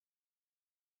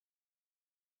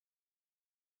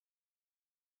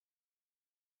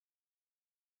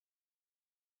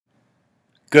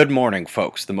Good morning,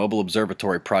 folks. The Mobile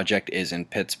Observatory project is in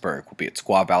Pittsburgh. We'll be at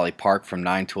Squaw Valley Park from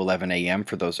 9 to 11 a.m.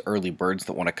 for those early birds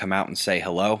that want to come out and say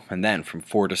hello, and then from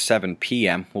 4 to 7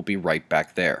 p.m. we'll be right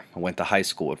back there. I went to high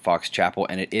school at Fox Chapel,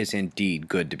 and it is indeed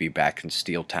good to be back in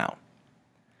Steel Town.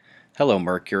 Hello,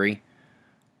 Mercury.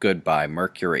 Goodbye,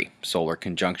 Mercury. Solar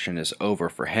conjunction is over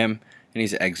for him, and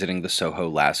he's exiting the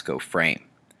Soho-Lascaux frame.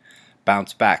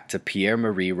 Bounce back to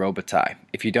Pierre-Marie Robitaille.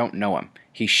 If you don't know him,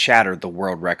 he shattered the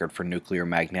world record for nuclear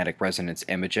magnetic resonance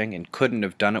imaging and couldn't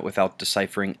have done it without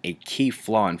deciphering a key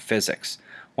flaw in physics.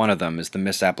 One of them is the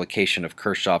misapplication of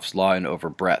Kirchhoff's law in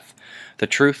overbreadth. The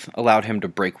truth allowed him to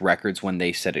break records when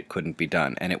they said it couldn't be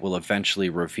done, and it will eventually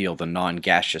reveal the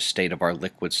non-gaseous state of our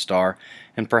liquid star,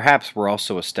 and perhaps we're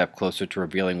also a step closer to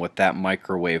revealing what that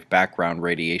microwave background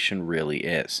radiation really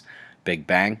is. Big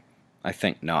Bang? I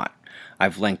think not.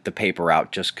 I've linked the paper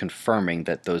out just confirming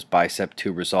that those BICEP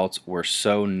 2 results were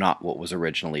so not what was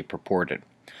originally purported.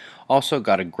 Also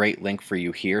got a great link for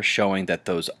you here showing that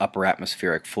those upper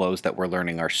atmospheric flows that we're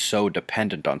learning are so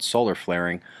dependent on solar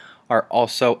flaring are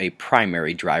also a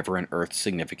primary driver in Earth's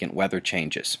significant weather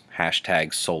changes.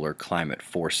 Hashtag solar climate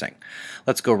forcing.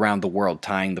 Let's go around the world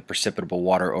tying the precipitable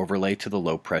water overlay to the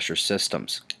low pressure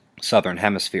systems. Southern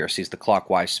hemisphere sees the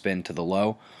clockwise spin to the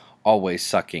low, always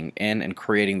sucking in and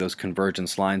creating those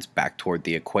convergence lines back toward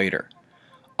the equator.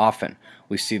 Often,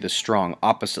 we see the strong,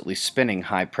 oppositely spinning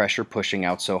high pressure pushing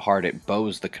out so hard it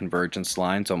bows the convergence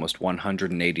lines almost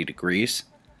 180 degrees.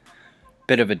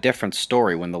 Bit of a different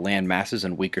story when the land masses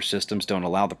and weaker systems don't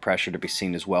allow the pressure to be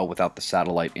seen as well without the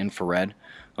satellite infrared.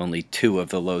 Only 2 of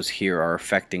the lows here are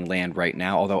affecting land right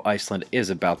now, although Iceland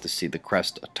is about to see the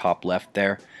crest top left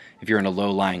there. If you're in a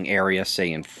low-lying area,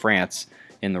 say in France,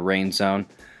 in the rain zone,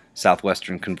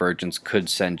 southwestern convergence could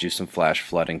send you some flash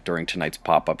flooding during tonight's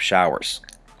pop-up showers.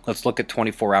 Let's look at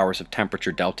 24 hours of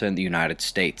temperature delta in the United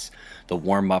States. The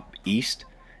warm-up east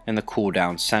and the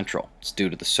cool-down central. It's due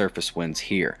to the surface winds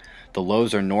here. The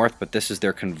lows are north, but this is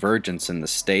their convergence in the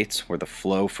states, where the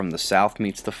flow from the south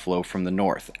meets the flow from the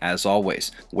north, as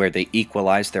always. Where they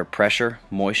equalize their pressure,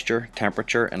 moisture,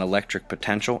 temperature, and electric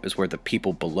potential is where the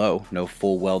people below know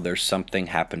full well there's something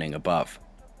happening above.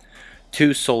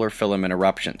 2 solar filament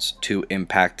eruptions, 2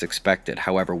 impacts expected.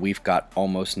 However, we've got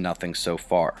almost nothing so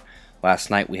far. Last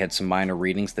night we had some minor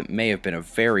readings that may have been a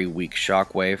very weak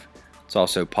shock wave. It's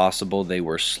also possible they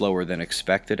were slower than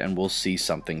expected, and we'll see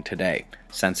something today.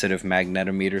 Sensitive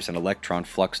magnetometers and electron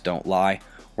flux don't lie.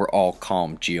 We're all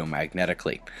calm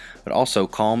geomagnetically. But also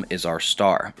calm is our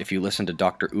star. If you listen to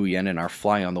Dr. Uyen in our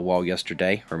Fly on the Wall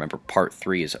yesterday, remember part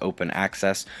 3 is open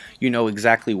access, you know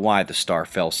exactly why the star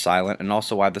fell silent and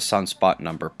also why the sunspot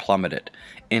number plummeted.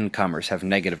 Incomers have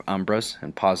negative umbras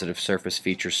and positive surface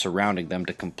features surrounding them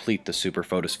to complete the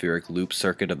superphotospheric loop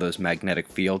circuit of those magnetic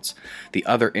fields. The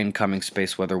other incoming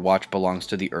space weather watch belongs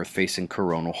to the Earth-facing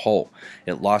coronal hole.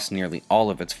 It lost nearly all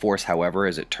of its force, however,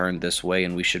 as it turned this way,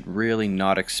 and we should really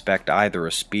not expect either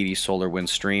a speedy solar wind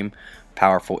stream,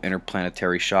 powerful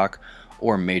interplanetary shock,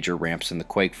 or major ramps in the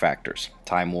quake factors.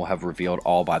 Time will have revealed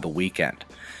all by the weekend.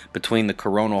 Between the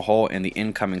coronal hole and the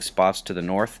incoming spots to the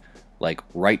north, like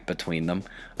right between them,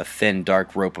 a thin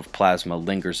dark rope of plasma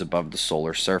lingers above the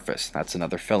solar surface. That's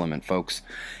another filament, folks.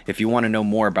 If you want to know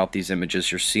more about these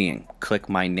images you're seeing, click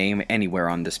my name anywhere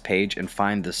on this page and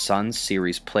find the Sun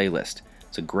series playlist.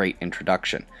 It's a great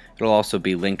introduction. It'll also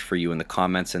be linked for you in the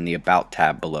comments and the About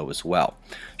tab below as well.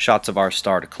 Shots of our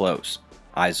star to close.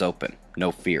 Eyes open.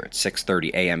 No fear. It's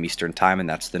 6:30 a.m. Eastern Time, and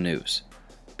that's the news.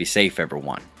 Be safe,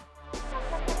 everyone.